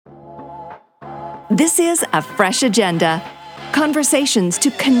This is A Fresh Agenda. Conversations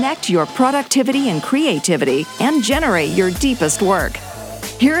to connect your productivity and creativity and generate your deepest work.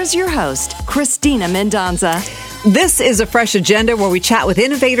 Here is your host, Christina Mendonza. This is A Fresh Agenda, where we chat with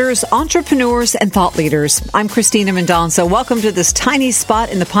innovators, entrepreneurs, and thought leaders. I'm Christina Mendonza. Welcome to this tiny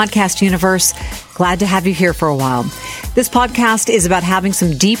spot in the podcast universe. Glad to have you here for a while. This podcast is about having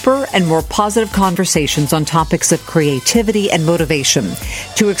some deeper and more positive conversations on topics of creativity and motivation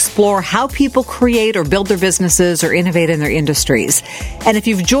to explore how people create or build their businesses or innovate in their industries. And if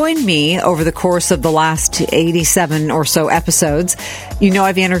you've joined me over the course of the last 87 or so episodes, you know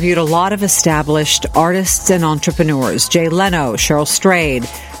I've interviewed a lot of established artists and entrepreneurs. Jay Leno, Cheryl Strayed,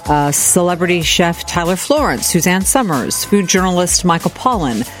 celebrity chef Tyler Florence, Suzanne Summers, food journalist Michael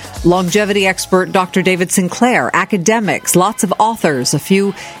Pollan, longevity expert Dr. David Sinclair, academics, lots of authors, a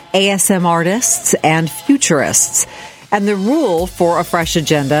few ASM artists, and futurists. And the rule for A Fresh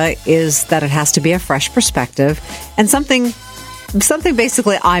Agenda is that it has to be a fresh perspective and something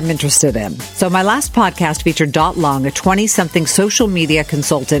basically I'm interested in. So my last podcast featured Dot Long, a 20-something social media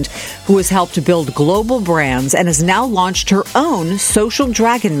consultant who has helped build global brands and has now launched her own social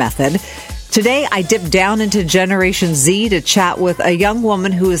dragon method. Today, I dip down into Generation Z to chat with a young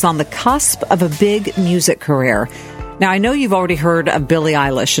woman who is on the cusp of a big music career. Now, I know you've already heard of Billie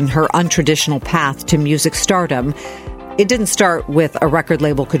Eilish and her untraditional path to music stardom. It didn't start with a record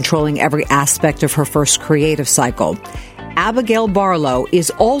label controlling every aspect of her first creative cycle. Abigail Barlow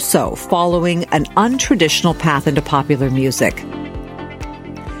is also following an untraditional path into popular music.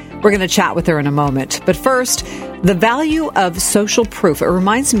 We're going to chat with her in a moment. But first, the value of social proof. It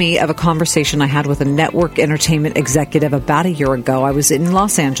reminds me of a conversation I had with a network entertainment executive about a year ago. I was in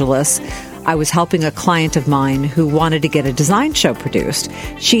Los Angeles. I was helping a client of mine who wanted to get a design show produced.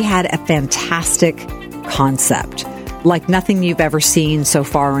 She had a fantastic concept, like nothing you've ever seen so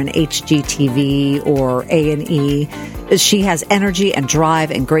far in HGTV or A&E. She has energy and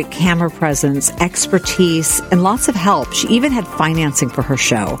drive and great camera presence, expertise, and lots of help. She even had financing for her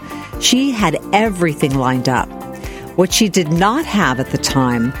show. She had everything lined up. What she did not have at the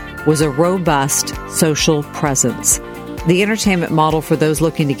time was a robust social presence. The entertainment model for those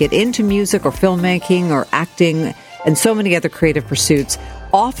looking to get into music or filmmaking or acting and so many other creative pursuits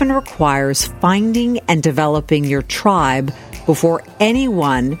often requires finding and developing your tribe before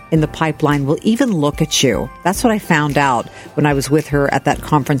anyone in the pipeline will even look at you. That's what I found out when I was with her at that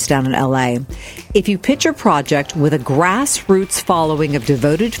conference down in LA. If you pitch your project with a grassroots following of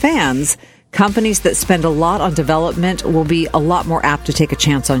devoted fans, companies that spend a lot on development will be a lot more apt to take a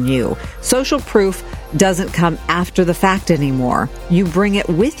chance on you. Social proof doesn't come after the fact anymore. You bring it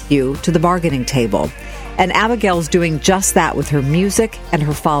with you to the bargaining table. And Abigail's doing just that with her music and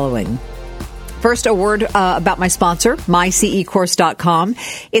her following. First, a word about my sponsor, mycecourse.com.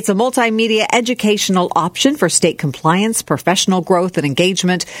 It's a multimedia educational option for state compliance, professional growth, and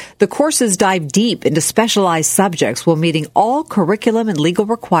engagement. The courses dive deep into specialized subjects while meeting all curriculum and legal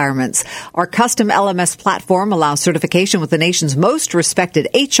requirements. Our custom LMS platform allows certification with the nation's most respected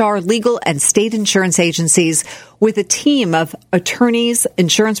HR, legal, and state insurance agencies. With a team of attorneys,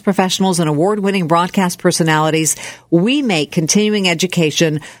 insurance professionals, and award-winning broadcast personalities, we make continuing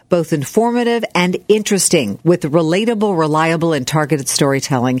education both informative and interesting with relatable, reliable, and targeted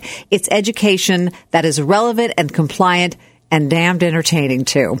storytelling. It's education that is relevant and compliant and damned entertaining,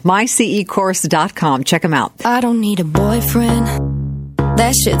 too. mycecourse.com. Check them out. I don't need a boyfriend.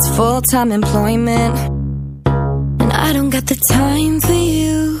 That shit's full-time employment. And I don't got the time for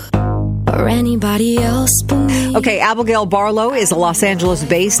you or anybody else but me. Okay, Abigail Barlow is a Los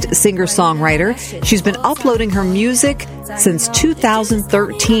Angeles-based singer-songwriter. She's been uploading her music since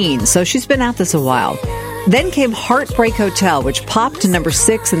 2013, so she's been at this a while. Then came Heartbreak Hotel, which popped to number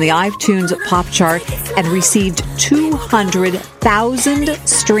 6 in the iTunes pop chart and received 200,000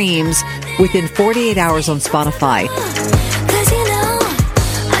 streams within 48 hours on Spotify.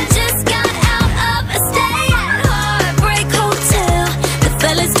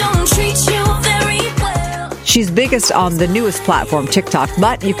 She's biggest on the newest platform, TikTok,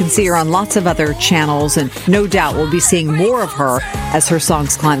 but you can see her on lots of other channels, and no doubt we'll be seeing more of her as her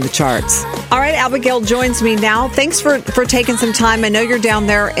songs climb the charts. All right, Abigail joins me now. Thanks for taking some time. I know you're down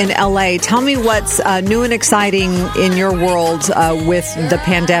there in LA. Tell me what's new and exciting in your world with the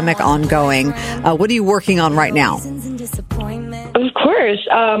pandemic ongoing. What are you working on right now? Of course.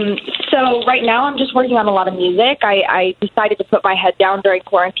 So right now I'm just working on a lot of music. I decided to put my head down during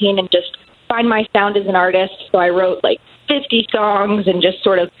quarantine and just find my sound as an artist. So I wrote like 50 songs and just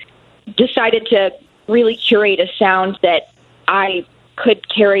sort of decided to really curate a sound that I could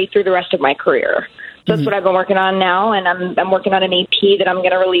carry through the rest of my career. So that's what I've been working on now, and I'm working on an EP that I'm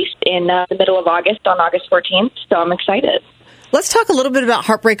going to release in the middle of August, on August 14th, so I'm excited. Let's talk a little bit about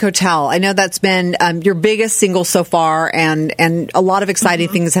Heartbreak Hotel. I know that's been your biggest single so far, and a lot of exciting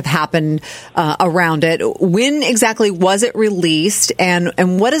things have happened around it. When exactly was it released,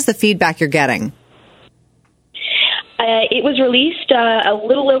 and what is the feedback you're getting? It was released a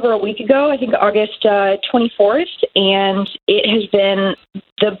little over a week ago, I think August 24th, and it has been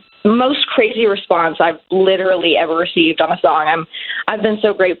the most crazy response I've literally ever received on a song. I've been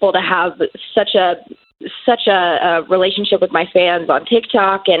so grateful to have such a relationship with my fans on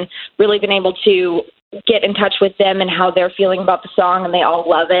TikTok, and really been able to get in touch with them and how they're feeling about the song, and they all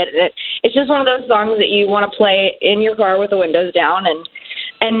love it. It's just one of those songs that you want to play in your car with the windows down, and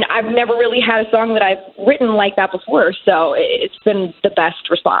I've never really had a song that I've written like that before, so it's been the best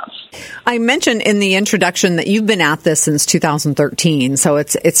response. I mentioned in the introduction that you've been at this since 2013, so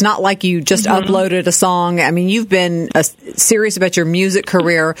it's not like you just uploaded a song. I mean, you've been serious about your music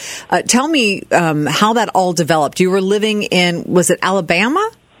career. Tell me how that all developed. You were living in, was it Alabama?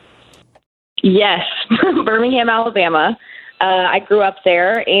 Yes, Birmingham, Alabama. I grew up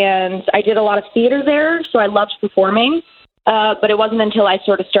there, and I did a lot of theater there, so I loved performing. But it wasn't until I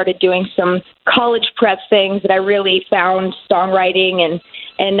sort of started doing some college prep things that I really found songwriting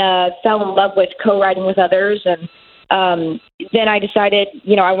and fell in love with co-writing with others. And then I decided,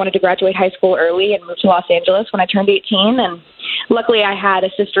 I wanted to graduate high school early and move to Los Angeles when I turned 18. And luckily I had a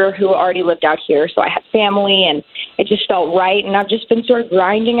sister who already lived out here, so I had family, and it just felt right. And I've just been sort of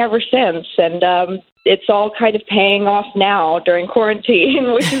grinding ever since. And it's all kind of paying off now during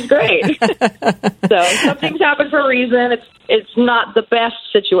quarantine, which is great. So some things happen for a reason. It's not the best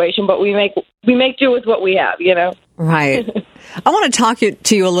situation, but we make do with what we have, Right. I want to talk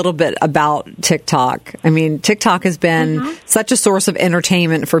to you a little bit about TikTok. I mean, TikTok has been such a source of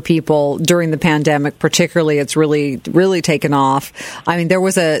entertainment for people during the pandemic. Particularly, it's really, really taken off. I mean, there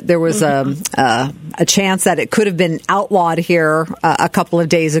was a chance that it could have been outlawed here a couple of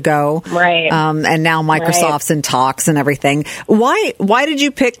days ago, right? And now Microsoft's in talks and everything. Why did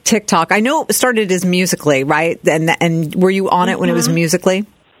you pick TikTok? I know it started as Musical.ly, right? And were you on it when it was Musical.ly?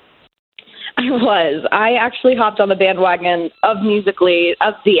 I was. I actually hopped on the bandwagon of Musical.ly,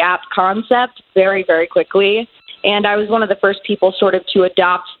 of the app concept, very, very quickly. And I was one of the first people sort of to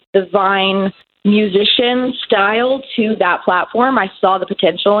adopt the Vine musician style to that platform. I saw the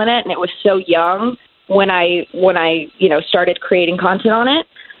potential in it, and it was so young when I started creating content on it.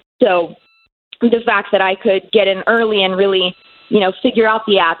 So the fact that I could get in early and really, figure out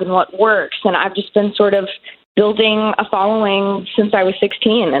the app and what works. And I've just been sort of building a following since I was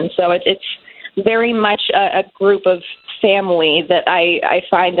 16. And so it's very much a group of family that I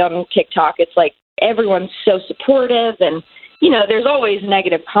find on TikTok. It's like everyone's so supportive, and, there's always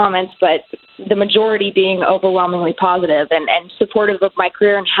negative comments, but the majority being overwhelmingly positive and supportive of my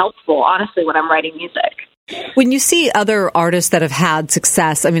career and helpful, honestly, when I'm writing music. When you see other artists that have had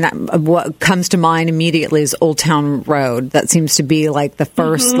success, I mean, what comes to mind immediately is Old Town Road. That seems to be like the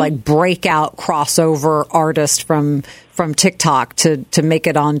first breakout crossover artist from TikTok to make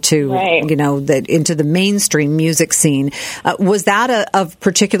it onto, into the mainstream music scene. Was that of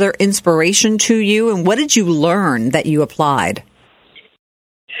particular inspiration to you? And what did you learn that you applied?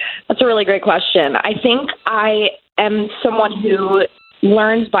 That's a really great question. I think I am someone who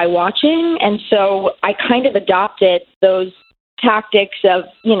learns by watching, and so I kind of adopted those tactics of,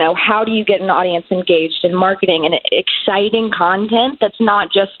 how do you get an audience engaged in marketing and exciting content that's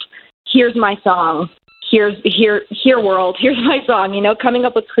not just, here's my song, here world, here's my song, coming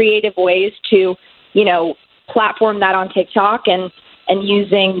up with creative ways to, platform that on TikTok and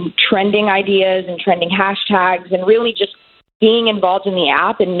using trending ideas and trending hashtags and really just being involved in the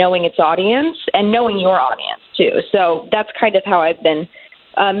app and knowing its audience and knowing your audience too. So that's kind of how I've been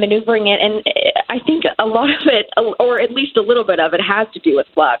maneuvering it. And I think a lot of it, or at least a little bit of it, has to do with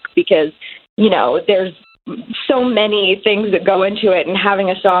luck because, there's so many things that go into it, and having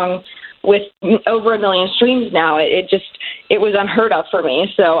a song with over 1 million streams now, it was unheard of for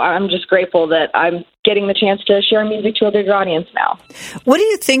me. So I'm just grateful that I'm getting the chance to share music to a bigger audience now. What do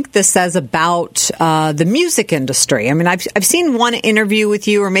you think this says about the music industry? I mean, I've seen one interview with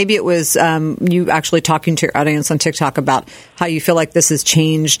you, or maybe it was you actually talking to your audience on TikTok about how you feel like this has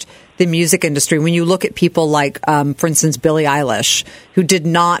changed the music industry. When you look at people like, for instance, Billie Eilish, who did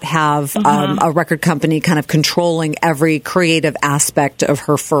not have a record company kind of controlling every creative aspect of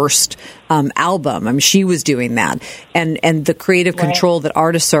her first album. I mean, she was doing that. And the creative control that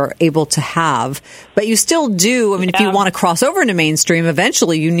artists are able to have. But you still do. I mean, if you want to cross over into mainstream,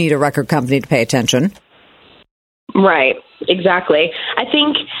 eventually you need a record company to pay attention. Right. Exactly. I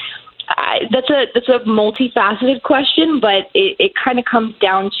think That's a multifaceted question, but it kind of comes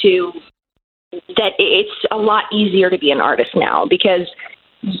down to that it's a lot easier to be an artist now because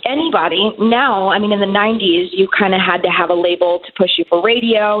anybody now, I mean, in the 90s, you kind of had to have a label to push you for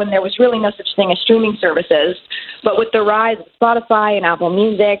radio, and there was really no such thing as streaming services. But with the rise of Spotify and Apple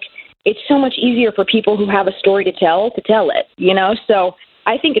Music, it's so much easier for people who have a story to tell it, you know? So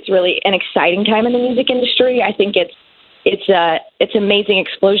I think it's really an exciting time in the music industry. I think it's an amazing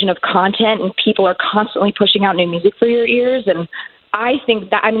explosion of content, and people are constantly pushing out new music for your ears. And I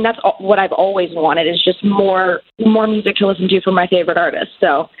think that, I mean, that's what I've always wanted, is just more music to listen to from my favorite artists.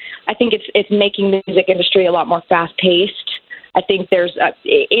 So I think it's making the music industry a lot more fast paced. I think there's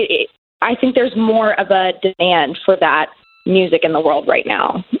more of a demand for that music in the world right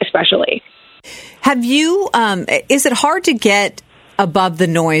now, especially. Have you, is it hard to get above the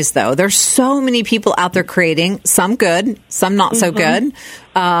noise, though? There's so many people out there creating, some good, some not so good,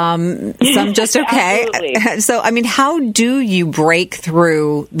 some just okay. So, I mean, how do you break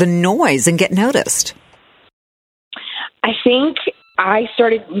through the noise and get noticed? I think I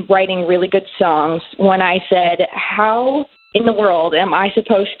started writing really good songs when I said, how in the world am I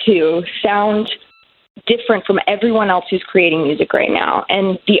supposed to sound different from everyone else who's creating music right now?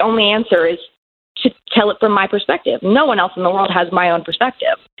 And the only answer is to tell it from my perspective. No one else in the world has my own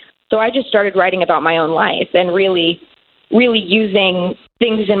perspective. So I just started writing about my own life and really using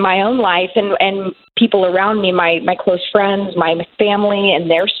things in my own life and people around me, my close friends, my family, and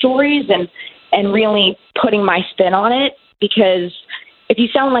their stories, and really putting my spin on it. Because if you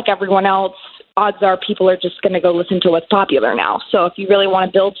sound like everyone else, odds are people are just going to go listen to what's popular now. So if you really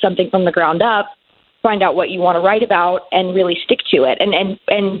want to build something from the ground up, find out what you want to write about and really stick to it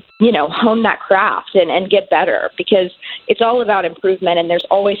and you know, hone that craft and get better, because it's all about improvement and there's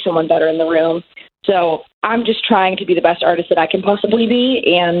always someone better in the room. So I'm just trying to be the best artist that I can possibly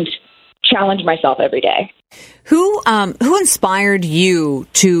be and challenge myself every day. Who inspired you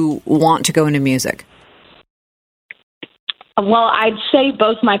to want to go into music? Well, I'd say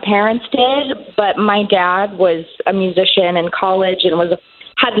both my parents did, but my dad was a musician in college and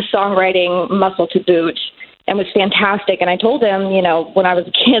had the songwriting muscle to boot and was fantastic. And I told him, you know, when I was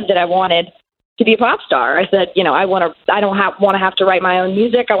a kid that I wanted to be a pop star. I said, you know, I don't want to have to write my own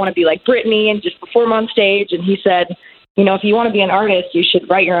music. I want to be like Britney and just perform on stage. And he said, you know, if you want to be an artist, you should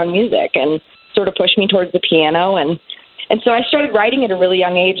write your own music, and sort of pushed me towards the piano. And so I started writing at a really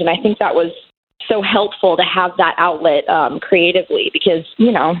young age. And I think that was so helpful to have that outlet creatively, because,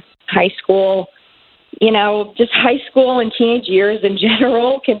 you know, high school and teenage years in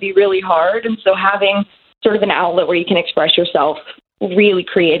general can be really hard. And so having sort of an outlet where you can express yourself really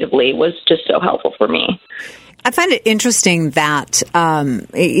creatively was just so helpful for me. I find it interesting that,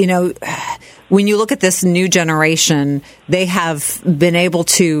 you know, when you look at this new generation, they have been able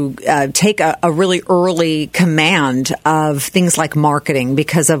to take a really early command of things like marketing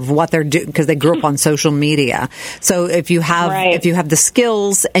because of what they're doing, because they grew up on social media. So if you have the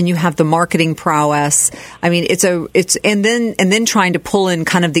skills and you have the marketing prowess, I mean, and then trying to pull in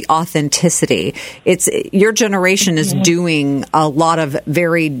kind of the authenticity. Your generation is doing a lot of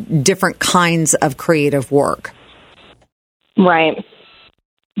very different kinds of creative work. Right.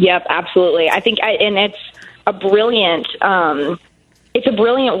 Yep, absolutely. I think, and it's a brilliant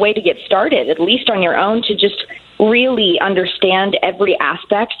way to get started, at least on your own, to just really understand every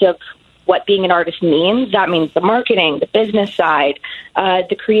aspect of what being an artist means. That means the marketing, the business side,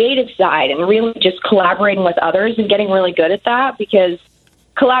 the creative side, and really just collaborating with others and getting really good at that, because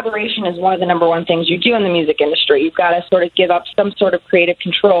collaboration is one of the number one things you do in the music industry. You've got to sort of give up some sort of creative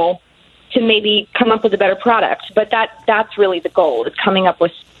control to maybe come up with a better product. But that's really the goal, is coming up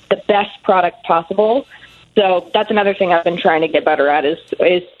with the best product possible. So that's another thing I've been trying to get better at, is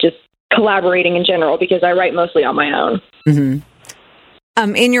just collaborating in general, because I write mostly on my own. Mm-hmm.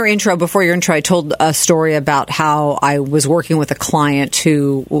 In your intro, before your intro, I told a story about how I was working with a client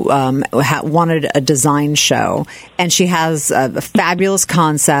who wanted a design show, and she has a fabulous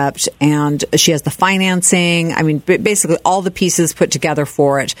concept, and she has the financing. I mean, basically all the pieces put together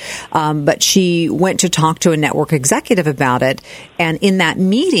for it. But she went to talk to a network executive about it, and in that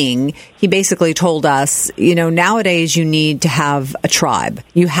meeting, he basically told us, you know, nowadays you need to have a tribe.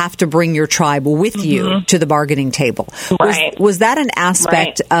 You have to bring your tribe with you to the bargaining table. Right. Was that an aspect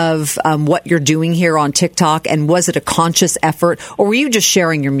of what you're doing here on TikTok, and was it a conscious effort, or were you just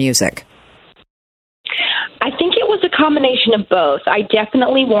sharing your music? I think it was a combination of both. I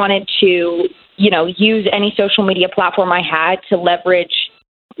definitely wanted to, you know, use any social media platform I had to leverage,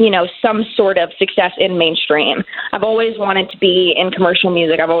 you know, some sort of success in mainstream. I've always wanted to be in commercial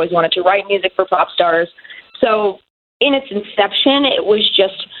music. I've always wanted to write music for pop stars. So in its inception, it was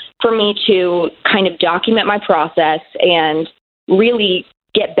just for me to kind of document my process and really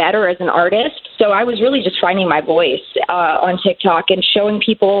get better as an artist. So I was really just finding my voice on TikTok and showing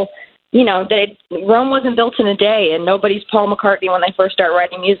people, that Rome wasn't built in a day, and nobody's Paul McCartney when they first start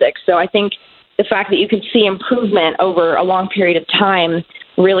writing music. So I think the fact that you can see improvement over a long period of time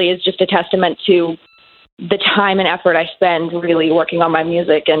really is just a testament to the time and effort I spend really working on my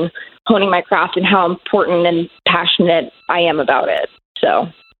music and honing my craft and how important and passionate I am about it. So.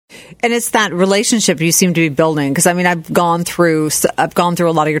 And it's that relationship you seem to be building. Because, I've gone through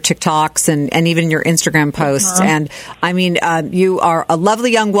a lot of your TikToks and even your Instagram posts. And, you are a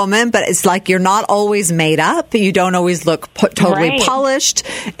lovely young woman, but it's like you're not always made up. You don't always look totally polished.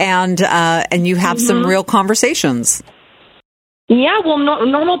 And you have some real conversations. Yeah, well,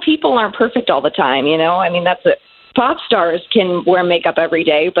 normal people aren't perfect all the time, that's it. Pop stars can wear makeup every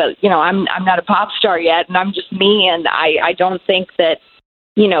day, but, I'm not a pop star yet, and I'm just me. And I don't think that,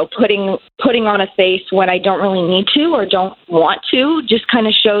 putting on a face when I don't really need to or don't want to just kind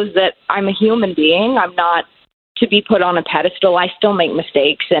of shows that I'm a human being. I'm not to be put on a pedestal. I still make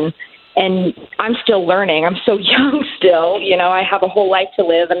mistakes, and I'm still learning. I'm so young still, I have a whole life to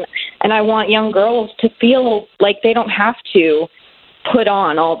live, and I want young girls to feel like they don't have to put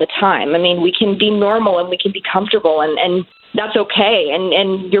on all the time. We can be normal and we can be comfortable, and that's okay.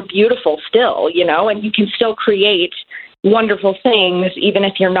 And you're beautiful still, and you can still create wonderful things, even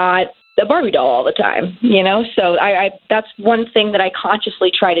if you're not a Barbie doll all the time, So I that's one thing that I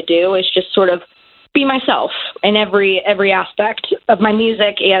consciously try to do is just sort of be myself in every aspect of my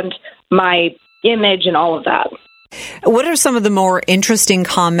music and my image and all of that. What are some of the more interesting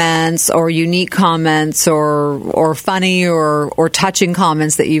comments or unique comments or funny or touching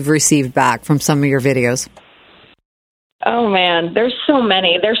comments that you've received back from some of your videos? Oh, man, there's so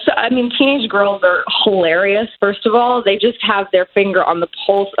many. Teenage girls are hilarious, first of all. They just have their finger on the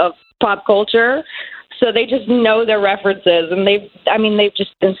pulse of pop culture. So they just know their references, and they've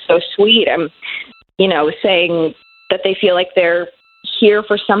just been so sweet. Saying that they feel like they're here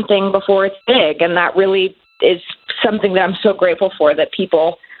for something before it's big. And that really is something that I'm so grateful for, that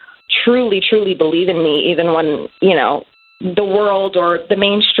people truly, truly believe in me, even when, the world or the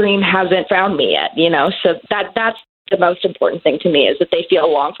mainstream hasn't found me yet, So that's the most important thing to me, is that they feel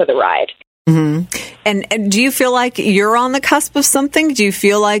along for the ride. Mm-hmm. And do you feel like you're on the cusp of something? Do you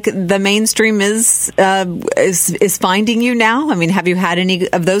feel like the mainstream is finding you now? Have you had any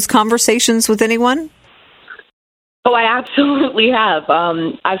of those conversations with anyone? Oh, I absolutely have.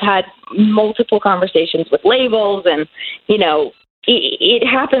 I've had multiple conversations with labels, and, it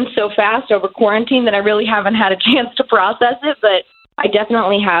happened so fast over quarantine that I really haven't had a chance to process it, but I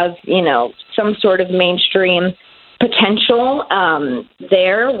definitely have, some sort of mainstream potential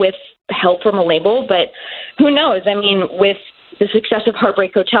there with help from a label, but who knows? With the success of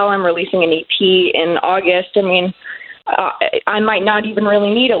Heartbreak Hotel, I'm releasing an EP in August. I might not even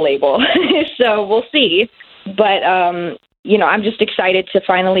really need a label, so we'll see. But, I'm just excited to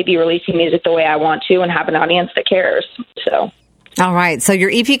finally be releasing music the way I want to and have an audience that cares. So. All right. So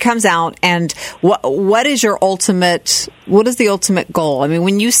your EP comes out, and what is the ultimate goal?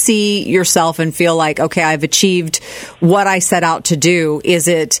 When you see yourself and feel like, okay, I've achieved what I set out to do, is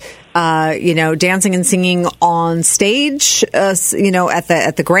it, dancing and singing on stage, at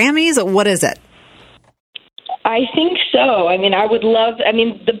the Grammys? What is it? I think so. I would love,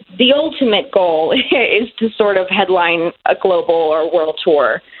 the ultimate goal is to sort of headline a global or world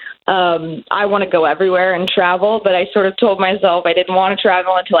tour. I want to go everywhere and travel, but I sort of told myself I didn't want to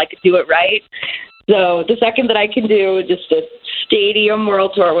travel until I could do it right. So the second that I can do just a stadium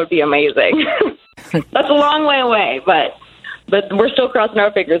world tour would be amazing. That's a long way away, but we're still crossing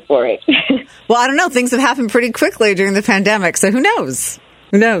our fingers for it. Well, I don't know. Things have happened pretty quickly during the pandemic, so who knows?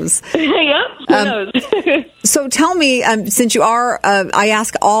 Who knows? Yeah, who knows? So tell me, since you are, I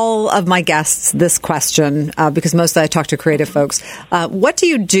ask all of my guests this question because mostly I talk to creative folks. What do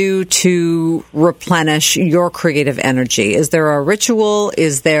you do to replenish your creative energy? Is there a ritual?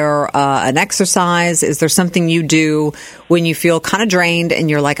 Is there an exercise? Is there something you do when you feel kind of drained and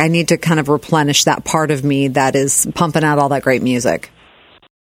you're like, I need to kind of replenish that part of me that is pumping out all that great music?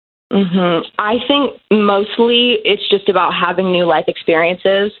 Mm-hmm. I think mostly it's just about having new life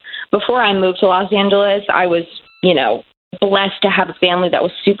experiences. Before I moved to Los Angeles, I was, blessed to have a family that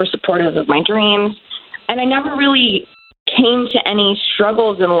was super supportive of my dreams. And I never really came to any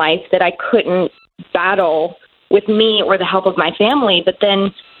struggles in life that I couldn't battle with me or the help of my family. But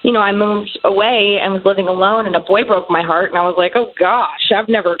then, I moved away and was living alone, and a boy broke my heart. And I was like, oh, gosh, I've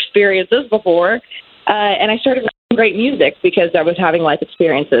never experienced this before. And I started great music because I was having life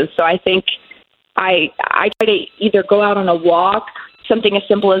experiences. So I think I try to either go out on a walk something as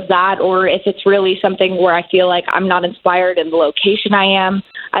simple as that, or if it's really something where I feel like I'm not inspired in the location I am,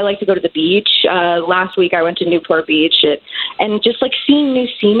 I like to go to the beach. Last week I went to Newport Beach, and just like seeing new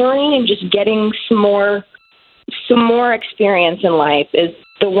scenery and just getting some more experience in life is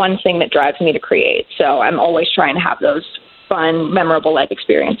the one thing that drives me to create. So I'm always trying to have those fun, memorable life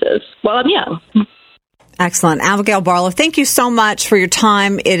experiences while I'm young. Excellent. Abigail Barlow, thank you so much for your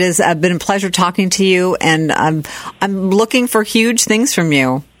time. It has been a pleasure talking to you, and I'm looking for huge things from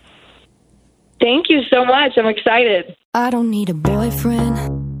you. Thank you so much. I'm excited. I don't need a boyfriend.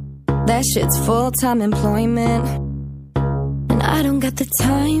 That shit's full-time employment. And I don't got the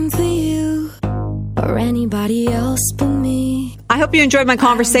time for you or anybody else but me. I hope you enjoyed my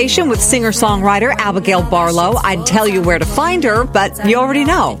conversation with singer-songwriter Abigail Barlow. I'd tell you where to find her, but you already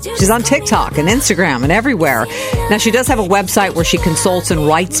know. She's on TikTok and Instagram and everywhere. Now, she does have a website where she consults and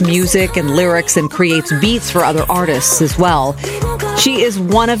writes music and lyrics and creates beats for other artists as well. She is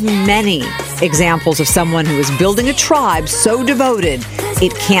one of many examples of someone who is building a tribe so devoted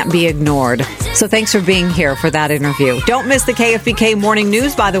it can't be ignored. So thanks for being here for that interview. Don't miss the KFBK Morning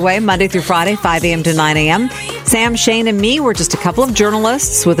News, by the way, Monday through Friday, 5 a.m. to 9 a.m. Sam, Shane, and me, we're just a couple of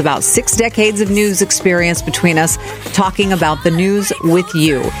journalists with about 6 decades of news experience between us, talking about the news with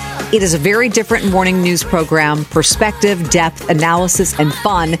you. It is a very different morning news program, perspective, depth, analysis, and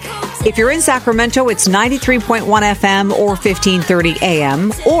fun. If you're in Sacramento, it's 93.1 FM or 1530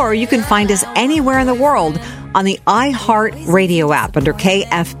 AM, or you can find us anywhere in the world on the iHeart Radio app under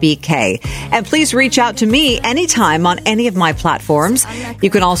KFBK. And please reach out to me anytime on any of my platforms. You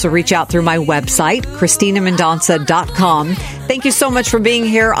can also reach out through my website, ChristinaMendonca.com. Thank you so much for being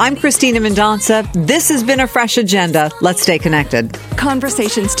here. I'm Christina Mendonca. This has been A Fresh Agenda. Let's stay connected.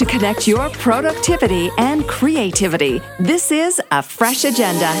 Conversations to connect your productivity and creativity. This is A Fresh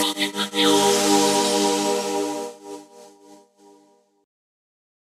Agenda.